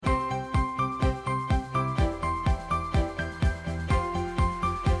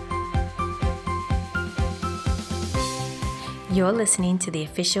You're listening to the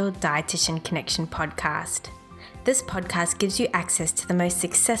official Dietitian Connection podcast. This podcast gives you access to the most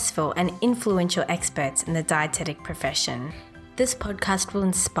successful and influential experts in the dietetic profession. This podcast will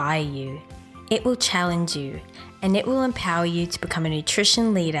inspire you, it will challenge you, and it will empower you to become a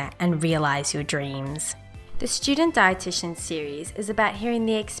nutrition leader and realize your dreams. The Student Dietitian series is about hearing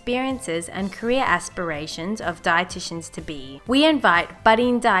the experiences and career aspirations of dietitians-to-be. We invite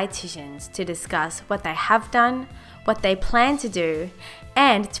budding dietitians to discuss what they have done, what they plan to do,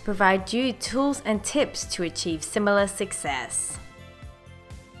 and to provide you tools and tips to achieve similar success.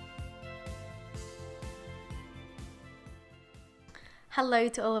 Hello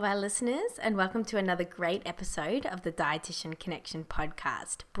to all of our listeners, and welcome to another great episode of the Dietitian Connection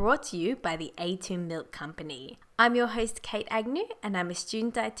podcast, brought to you by the A2 Milk Company. I'm your host, Kate Agnew, and I'm a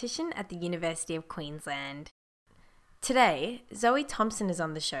student dietitian at the University of Queensland. Today, Zoe Thompson is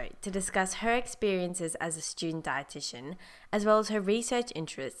on the show to discuss her experiences as a student dietitian, as well as her research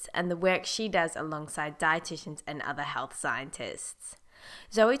interests and the work she does alongside dietitians and other health scientists.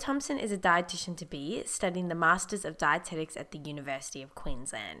 Zoe Thompson is a dietitian-to-be studying the Masters of Dietetics at the University of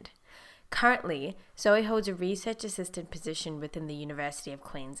Queensland. Currently, Zoe holds a research assistant position within the University of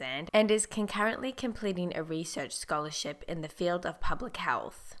Queensland and is concurrently completing a research scholarship in the field of public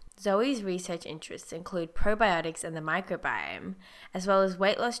health. Zoe's research interests include probiotics and the microbiome, as well as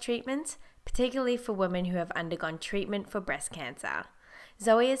weight loss treatments, particularly for women who have undergone treatment for breast cancer.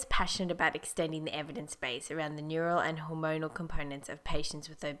 Zoe is passionate about extending the evidence base around the neural and hormonal components of patients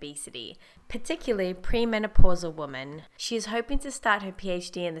with obesity, particularly premenopausal women. She is hoping to start her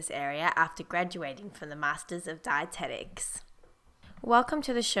PhD in this area after graduating from the Masters of Dietetics. Welcome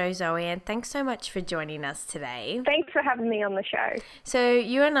to the show, Zoe, and thanks so much for joining us today. Thanks for having me on the show. So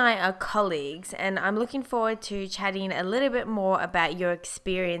you and I are colleagues, and I'm looking forward to chatting a little bit more about your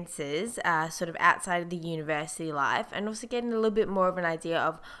experiences sort of outside of the university life, and also getting a little bit more of an idea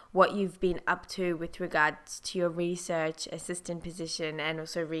of what you've been up to with regards to your research assistant position and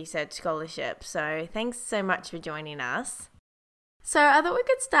also research scholarship. So thanks so much for joining us. So I thought we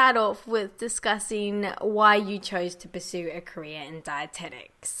could start off with discussing why you chose to pursue a career in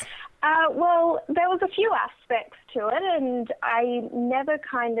dietetics. Well, there was a few aspects to it, and I never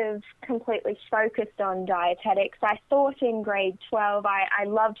kind of completely focused on dietetics. I thought in grade 12 I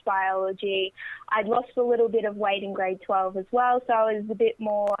loved biology. I'd lost a little bit of weight in grade 12 as well, so I was a bit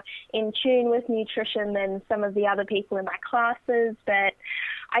more in tune with nutrition than some of the other people in my classes, but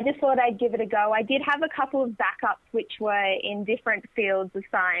I just thought I'd give it a go. I did have a couple of backups which were in different fields of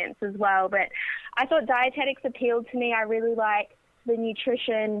science as well, but I thought dietetics appealed to me. I really liked the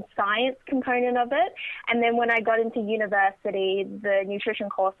nutrition science component of it. And then when I got into university, the nutrition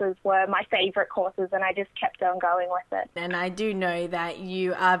courses were my favorite courses, and I just kept on going with it. And I do know that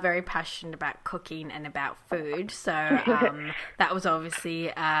you are very passionate about cooking and about food, so that was obviously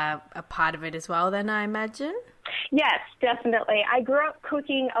a part of it as well then, I imagine? Yes, definitely. I grew up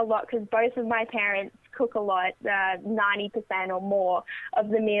cooking a lot because both of my parents cook a lot. 90% or more of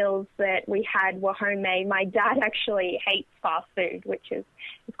the meals that we had were homemade. My dad actually hates fast food, which is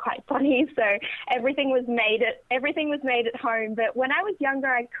quite funny. So everything was made at home. But when I was younger,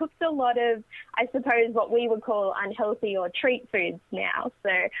 I cooked a lot of, I suppose, what we would call unhealthy or treat foods now. So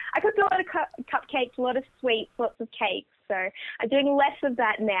I cooked a lot of cupcakes, a lot of sweets, lots of cakes. So I'm doing less of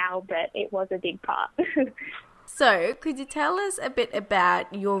that now, but it was a big part. So, could you tell us a bit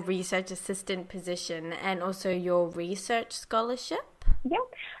about your research assistant position and also your research scholarship? Yeah.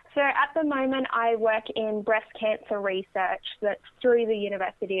 So at the moment, I work in breast cancer research that's through the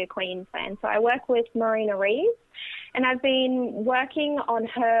University of Queensland. So I work with Marina Reeves, and I've been working on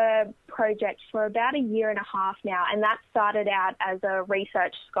her project for about a year and a half now, and that started out as a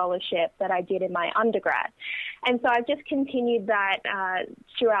research scholarship that I did in my undergrad. And so I've just continued that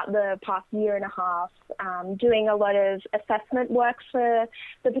throughout the past year and a half, doing a lot of assessment work for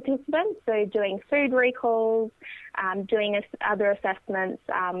the participants, so doing food recalls, doing other assessments,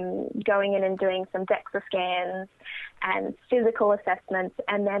 going in and doing some DEXA scans and physical assessments,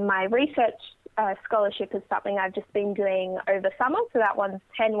 and then my research scholarship is something I've just been doing over summer, so that one's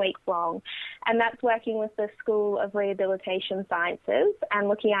 10 weeks long, and that's working with the School of Rehabilitation Sciences and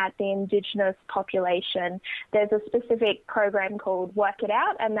looking at the Indigenous population. There's a specific program called Work It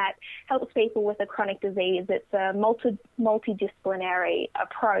Out, and that helps people with a chronic disease. It's a multidisciplinary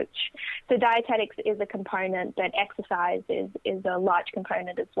approach. So dietetics is a component, but exercise is a large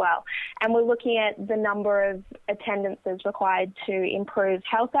component as well. And we're looking at the number of attendances required to improve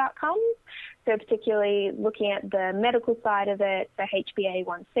health outcomes. So particularly looking at the medical side of it, the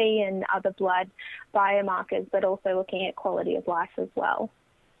HbA1c and other blood biomarkers, but also looking at quality of life as well.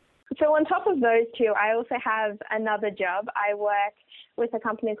 So on top of those two, I also have another job. I work with a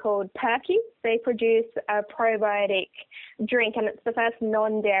company called Perky. They produce a probiotic drink, and it's the first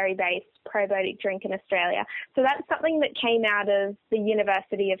non-dairy based probiotic drink in Australia. So that's something that came out of the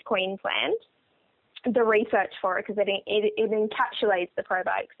University of Queensland, the research for it, because it encapsulates the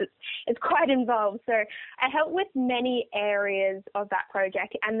probiotics. It's quite involved. So I helped with many areas of that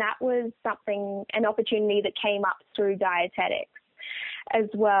project, and that was an opportunity that came up through dietetics as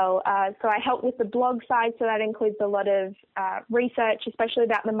well. So I help with the blog side, so that includes a lot of research, especially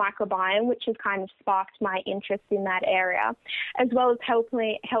about the microbiome, which has kind of sparked my interest in that area, as well as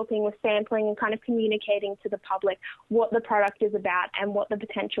helping with sampling and kind of communicating to the public what the product is about and what the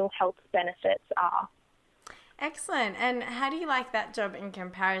potential health benefits are. Excellent. And how do you like that job in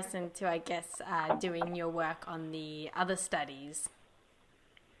comparison to, I guess, doing your work on the other studies?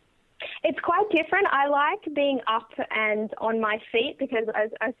 It's quite different. I like being up and on my feet because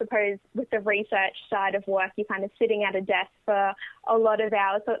I suppose with the research side of work, you're kind of sitting at a desk for a lot of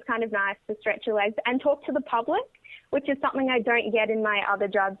hours. So it's kind of nice to stretch your legs and talk to the public, which is something I don't get in my other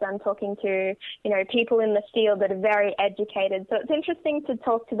jobs. I'm talking to, people in the field that are very educated. So it's interesting to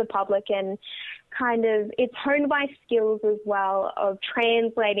talk to the public and kind of, it's honed my skills as well of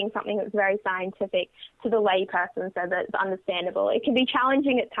translating something that's very scientific to the layperson so that it's understandable. It can be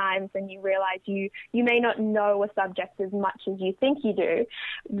challenging at times when you realize you may not know a subject as much as you think you do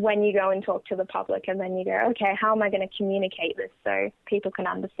when you go and talk to the public, and then you go, okay, how am I going to communicate this so people can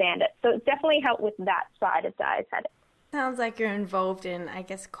understand it? So it's definitely helped with that side of dietetics. Sounds like you're involved in, I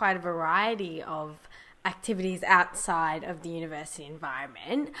guess, quite a variety of activities outside of the university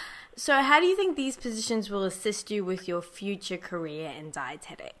environment. So how do you think these positions will assist you with your future career in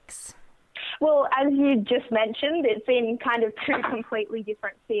dietetics? Well, as you just mentioned, it's in kind of two completely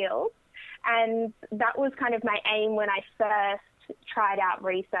different fields. And that was kind of my aim when I first tried out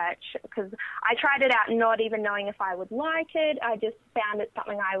research, because I tried it out not even knowing if I would like it. I just found it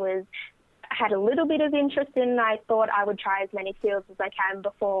something I had a little bit of interest in. I thought I would try as many fields as I can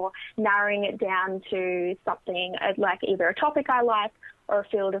before narrowing it down to something like either a topic I like or a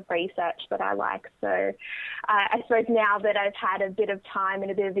field of research that I like. So I suppose now that I've had a bit of time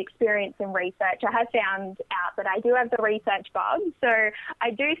and a bit of experience in research, I have found out that I do have the research bug. So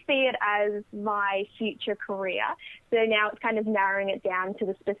I do see it as my future career. So now it's kind of narrowing it down to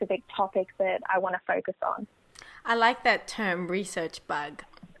the specific topic that I want to focus on. I like that term, research bug.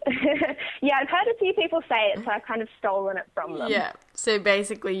 Yeah, I've heard a few people say it, so I've kind of stolen it from them. Yeah, so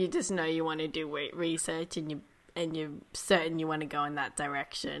basically you just know you want to do research and you're certain you want to go in that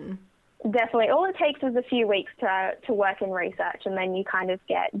direction. Definitely. All it takes is a few weeks to work in research, and then you kind of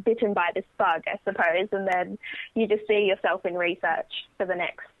get bitten by this bug, I suppose, and then you just see yourself in research for the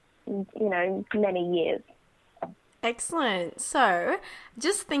next, many years. Excellent. So,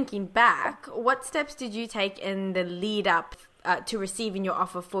 just thinking back, what steps did you take in the lead up to receiving your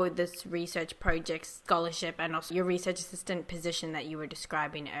offer for this research project scholarship and also your research assistant position that you were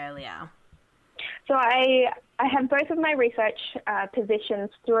describing earlier? So I have both of my research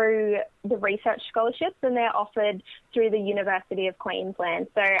positions through the research scholarships, and they're offered through the University of Queensland.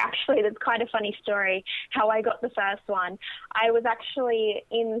 So actually, that's quite a funny story how I got the first one. I was actually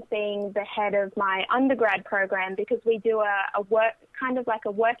in seeing the head of my undergrad program because we do a work, kind of like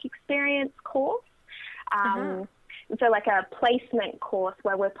a work experience course. So like a placement course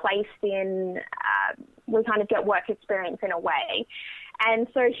where we're placed in, we kind of get work experience in a way. And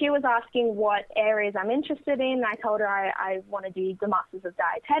so she was asking what areas I'm interested in. I told her I want to do the Masters of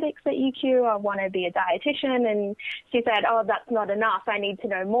Dietetics at UQ. I want to be a dietitian. And she said, oh, that's not enough. I need to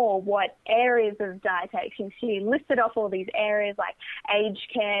know more. What areas of dietetics? And she listed off all these areas like aged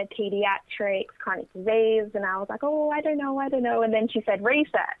care, pediatrics, chronic disease. And I was like, oh, I don't know. And then she said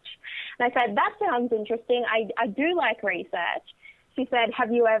research. And I said, that sounds interesting. I do like research. She said,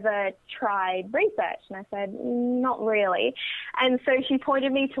 have you ever tried research? And I said, not really. And so she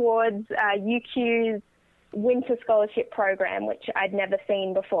pointed me towards UQ's winter scholarship program, which I'd never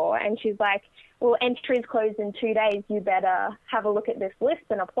seen before. And she's like, well, entries close in 2 days. You better have a look at this list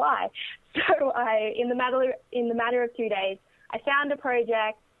and apply. So in the matter of 2 days, I found a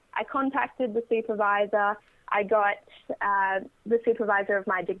project. I contacted the supervisor. I got the supervisor of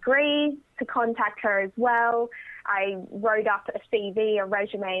my degree to contact her as well. I wrote up a CV, a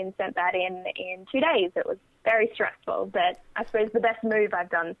resume, and sent that in 2 days. It was very stressful, but I suppose the best move I've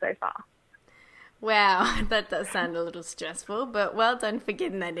done so far. Wow, that does sound a little stressful, but well done for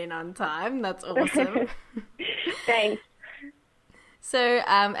getting that in on time. That's awesome. Thanks. So,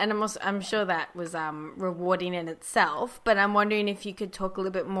 and I'm sure that was rewarding in itself, but I'm wondering if you could talk a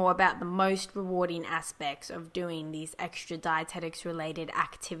little bit more about the most rewarding aspects of doing these extra dietetics related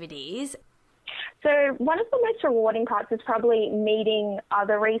activities. So one of the most rewarding parts is probably meeting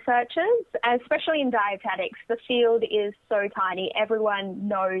other researchers, especially in dietetics. The field is so tiny. Everyone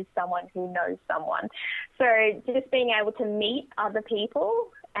knows someone who knows someone. So just being able to meet other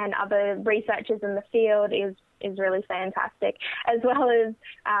people and other researchers in the field is really fantastic, as well as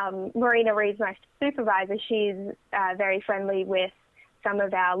Marina Reeves, my supervisor. She's very friendly with some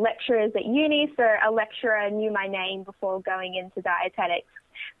of our lecturers at uni, so a lecturer knew my name before going into dietetics.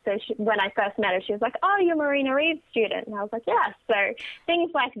 So when I first met her, she was like, "Oh, you're Marina Reeves' student." And I was like, "Yeah." So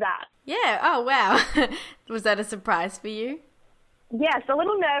things like that. Yeah. Oh, wow. Was that a surprise for you? Yes, a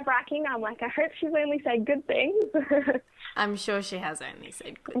little nerve-wracking. I'm like, I hope she's only said good things. I'm sure she has only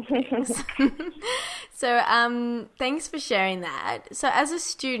said good things. So thanks for sharing that. So as a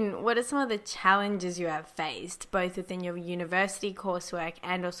student, what are some of the challenges you have faced, both within your university coursework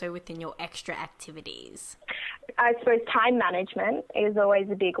and also within your extra activities? I suppose time management is always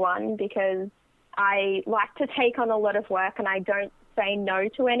a big one, because I like to take on a lot of work and I don't say no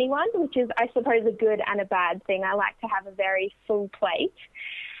to anyone, which is, I suppose, a good and a bad thing. I like to have a very full plate.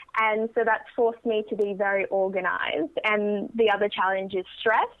 And so that's forced me to be very organized. And the other challenge is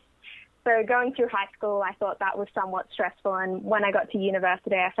stress. So going through high school, I thought that was somewhat stressful. And when I got to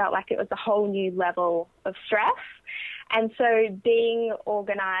university, I felt like it was a whole new level of stress. And so being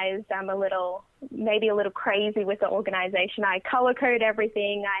organized, I'm maybe a little crazy with the organization. I color code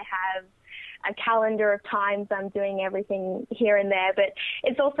everything. I have a calendar of times I'm doing everything here and there, but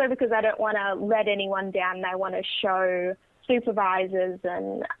it's also because I don't want to let anyone down, and I want to show supervisors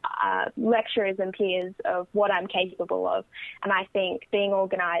and lecturers and peers of what I'm capable of. And I think being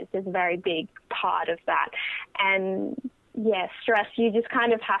organized is a very big part of that. And yeah, stress you just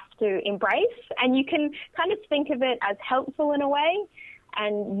kind of have to embrace, and you can kind of think of it as helpful in a way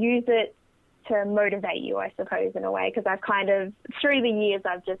and use it to motivate you, I suppose, in a way, because I've kind of, through the years,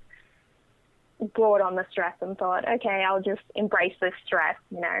 I've just brought on the stress and thought, okay, I'll just embrace this stress,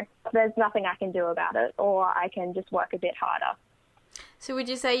 there's nothing I can do about it, or I can just work a bit harder. So would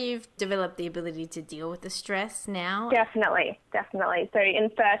you say you've developed the ability to deal with the stress now? Definitely. So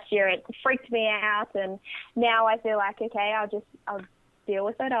in first year it freaked me out, and now I feel like, okay, I'll deal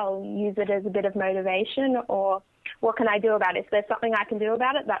with it. I'll use it as a bit of motivation, or what can I do about it? If there's something I can do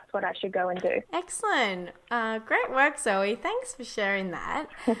about it, that's what I should go and do. Excellent. Great work, Zoe. Thanks for sharing that.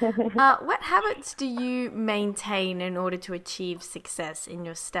 What habits do you maintain in order to achieve success in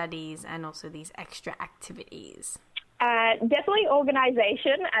your studies and also these extra activities? Definitely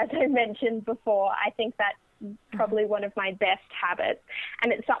organization, as I mentioned before. I think that's probably one of my best habits,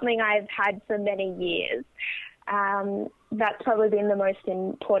 and it's something I've had for many years. That's probably been the most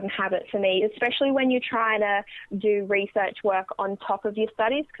important habit for me, especially when you're trying to do research work on top of your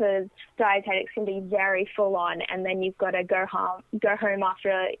studies, because dietetics can be very full on, and then you've got to go home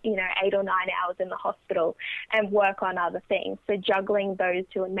after 8 or 9 hours in the hospital and work on other things. So juggling those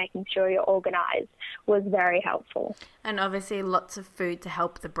two and making sure you're organized was very helpful. And obviously lots of food to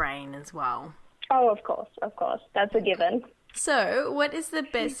help the brain as well. Oh, of course. That's a given. So, what is the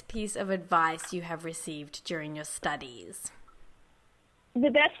best piece of advice you have received during your studies? The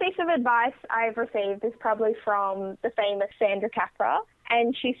best piece of advice I've received is probably from the famous Sandra Capra,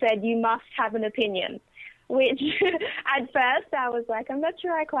 and she said, "You must have an opinion," which at first I was like, I'm not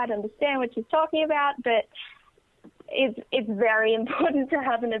sure I quite understand what she's talking about, but it's very important to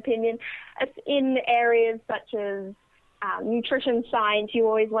have an opinion. It's in areas such as nutrition science. You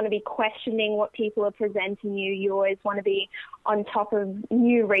always want to be questioning what people are presenting you. You always want to be on top of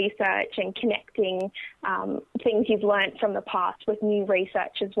new research and connecting things you've learned from the past with new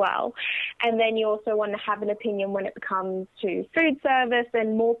research as well. And then you also want to have an opinion when it comes to food service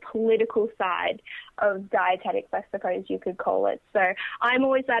and more political side of dietetics, I suppose you could call it. So I'm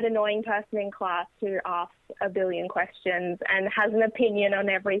always that annoying person in class who asks a billion questions and has an opinion on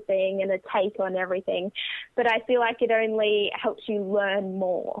everything and a take on everything. But I feel like it only helps you learn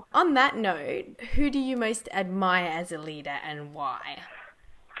more. On that note, who do you most admire as a leader and why?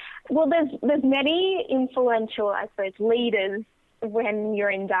 Well, there's many influential, I suppose, leaders when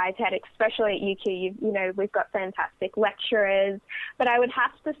you're in dietetics, especially at UQ. We've got fantastic lecturers, but I would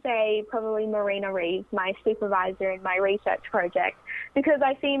have to say probably Marina Reeves, my supervisor in my research project, because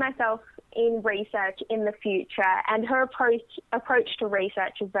I see myself in research in the future, and her approach to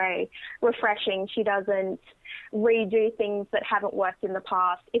research is very refreshing. She doesn't redo things that haven't worked in the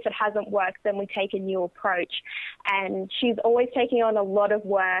past. If it hasn't worked, then we take a new approach, and she's always taking on a lot of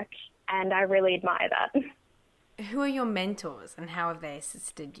work, and I really admire that. who are your mentors and how have they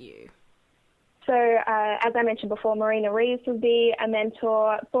assisted you? So, as I mentioned before, Marina Reeves would be a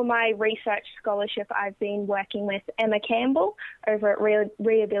mentor. For my research scholarship, I've been working with Emma Campbell over at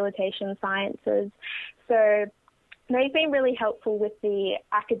Rehabilitation Sciences. So they've been really helpful with the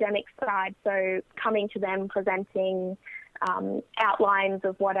academic side, so coming to them, presenting outlines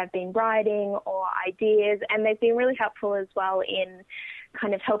of what I've been writing or ideas, and they've been really helpful as well in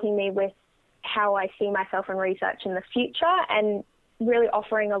kind of helping me with how I see myself in research in the future, and really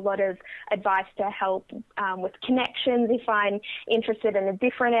offering a lot of advice to help with connections. If I'm interested in a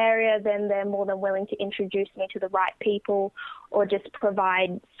different area, then they're more than willing to introduce me to the right people or just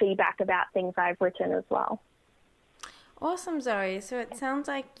provide feedback about things I've written as well. Awesome, Zoe. So it sounds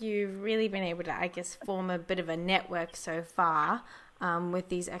like you've really been able to, I guess, form a bit of a network so far with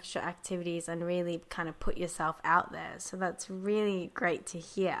these extra activities and really kind of put yourself out there. So that's really great to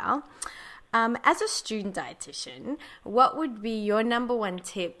hear. As a student dietitian, what would be your number one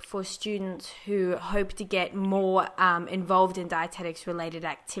tip for students who hope to get more involved in dietetics-related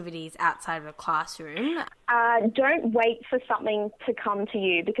activities outside of the classroom? Don't wait for something to come to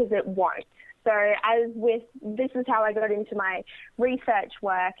you, because it won't. So this is how I got into my research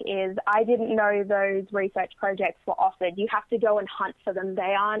work, is I didn't know those research projects were offered. You have to go and hunt for them.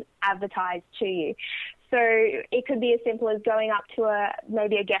 They aren't advertised to you. So it could be as simple as going up to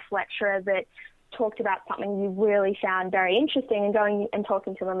maybe a guest lecturer that talked about something you really found very interesting and going and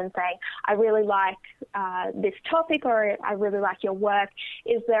talking to them and saying, I really like this topic, or I really like your work.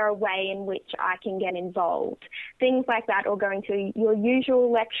 Is there a way in which I can get involved? Things like that, or going to your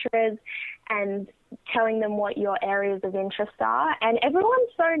usual lecturers and telling them what your areas of interest are. And everyone's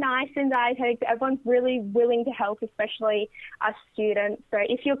so nice in dietetics. Everyone's really willing to help, especially us students. So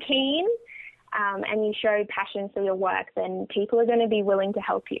if you're keen and you show passion for your work, then people are going to be willing to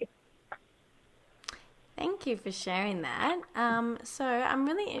help you. Thank you for sharing that. So I'm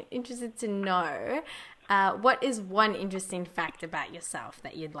really interested to know what is one interesting fact about yourself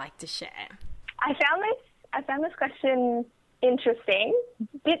that you'd like to share? I found this question interesting,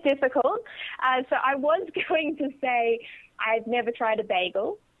 a bit difficult. So I was going to say I've never tried a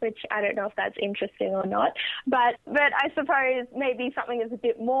bagel, which I don't know if that's interesting or not. But I suppose maybe something that's a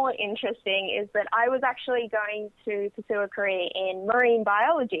bit more interesting is that I was actually going to pursue a career in marine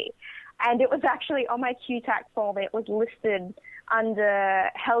biology. And it was actually on my QTAC form, it was listed under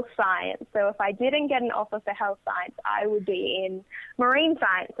health science. So if I didn't get an offer for health science, I would be in marine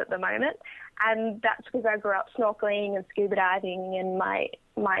science at the moment. And that's because I grew up snorkeling and scuba diving, and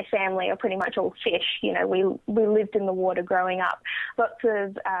my family are pretty much all fish. You know, we lived in the water growing up. Lots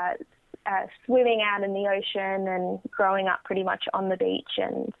of swimming out in the ocean and growing up pretty much on the beach,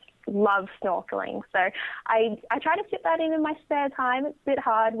 and love snorkeling. So I try to fit that in my spare time. It's a bit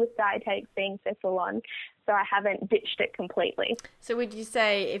hard with dietetics being so full on, so I haven't ditched it completely. So would you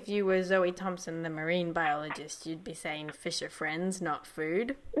say if you were Zoe Thompson, the marine biologist, you'd be saying fish are friends, not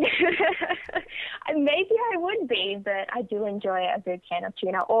food? Maybe I would be, but I do enjoy a good can of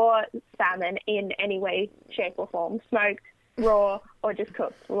tuna or salmon in any way, shape or form. Smoked, raw, or just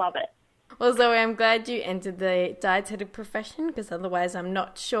cooked. Love it. Well, Zoe, I'm glad you entered the dietetic profession, because otherwise I'm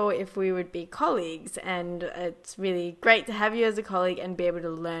not sure if we would be colleagues, and it's really great to have you as a colleague and be able to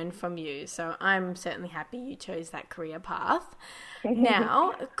learn from you. So I'm certainly happy you chose that career path.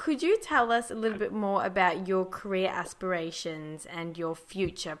 Now, could you tell us a little bit more about your career aspirations and your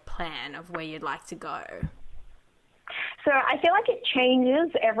future plan of where you'd like to go? So I feel like it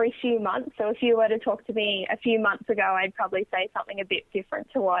changes every few months. So if you were to talk to me a few months ago, I'd probably say something a bit different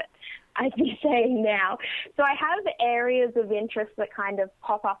to what I'd be saying now. So I have areas of interest that kind of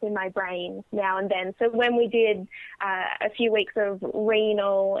pop up in my brain now and then. So when we did a few weeks of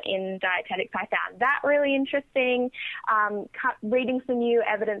renal in dietetics, I found that really interesting. Reading some new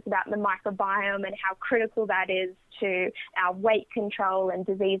evidence about the microbiome and how critical that is to our weight control and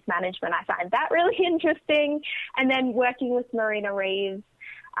disease management, I find that really interesting. And then working with Marina Reeves,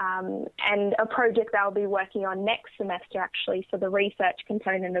 and a project I'll be working on next semester, actually, for the research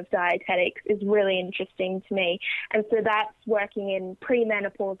component of dietetics, is really interesting to me. And so that's working in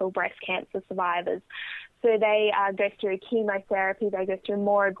premenopausal breast cancer survivors. So they go through chemotherapy, they go through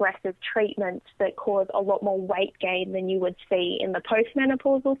more aggressive treatments that cause a lot more weight gain than you would see in the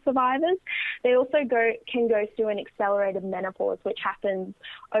postmenopausal survivors. They also can go through an accelerated menopause, which happens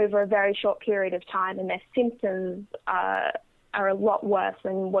over a very short period of time, and their symptoms are a lot worse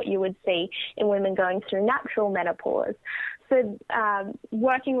than what you would see in women going through natural menopause. for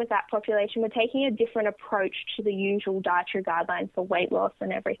working with that population, we're taking a different approach to the usual dietary guidelines for weight loss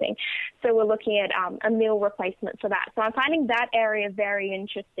and everything. So we're looking at a meal replacement for that. So I'm finding that area very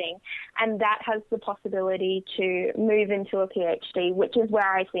interesting, and that has the possibility to move into a PhD, which is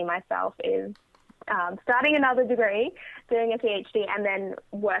where I see myself is starting another degree, doing a PhD, and then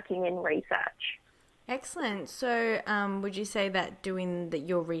working in research. Excellent. So would you say that doing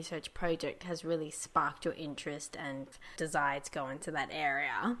your research project has really sparked your interest and desire to go into that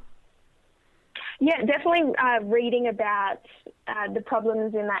area? Yeah, definitely reading about the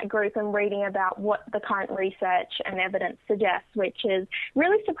problems in that group and reading about what the current research and evidence suggests, which is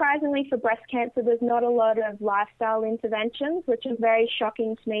really surprisingly for breast cancer, there's not a lot of lifestyle interventions, which is very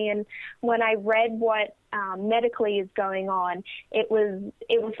shocking to me. And when I read what medically is going on, it was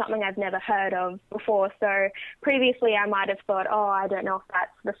something I've never heard of before. So previously I might have thought, I don't know if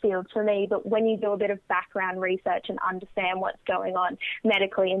that's the field for me. But when you do a bit of background research and understand what's going on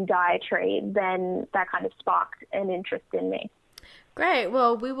medically in dietary, then that kind of sparked an interest in me. Great.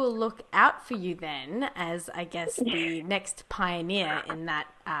 Well, we will look out for you then as, I guess, the next pioneer in that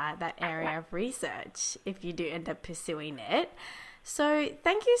area of research, if you do end up pursuing it. So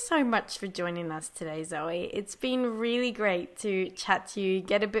thank you so much for joining us today, Zoe. It's been really great to chat to you,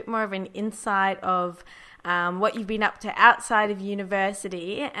 get a bit more of an insight of what you've been up to outside of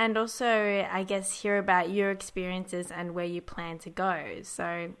university, and also, I guess, hear about your experiences and where you plan to go.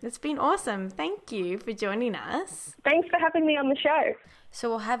 So it's been awesome. Thank you for joining us. Thanks for having me on the show. So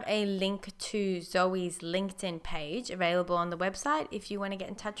we'll have a link to Zoe's LinkedIn page available on the website if you want to get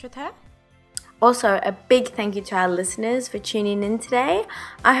in touch with her. Also, a big thank you to our listeners for tuning in today.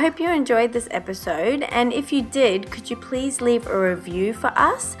 I hope you enjoyed this episode, and if you did, could you please leave a review for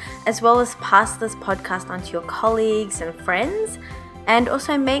us, as well as pass this podcast on to your colleagues and friends. And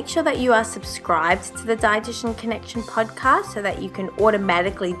also make sure that you are subscribed to the Dietitian Connection podcast so that you can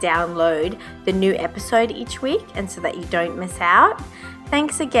automatically download the new episode each week and so that you don't miss out.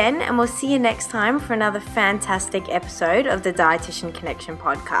 Thanks again, and we'll see you next time for another fantastic episode of the Dietitian Connection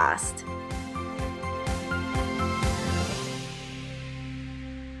podcast.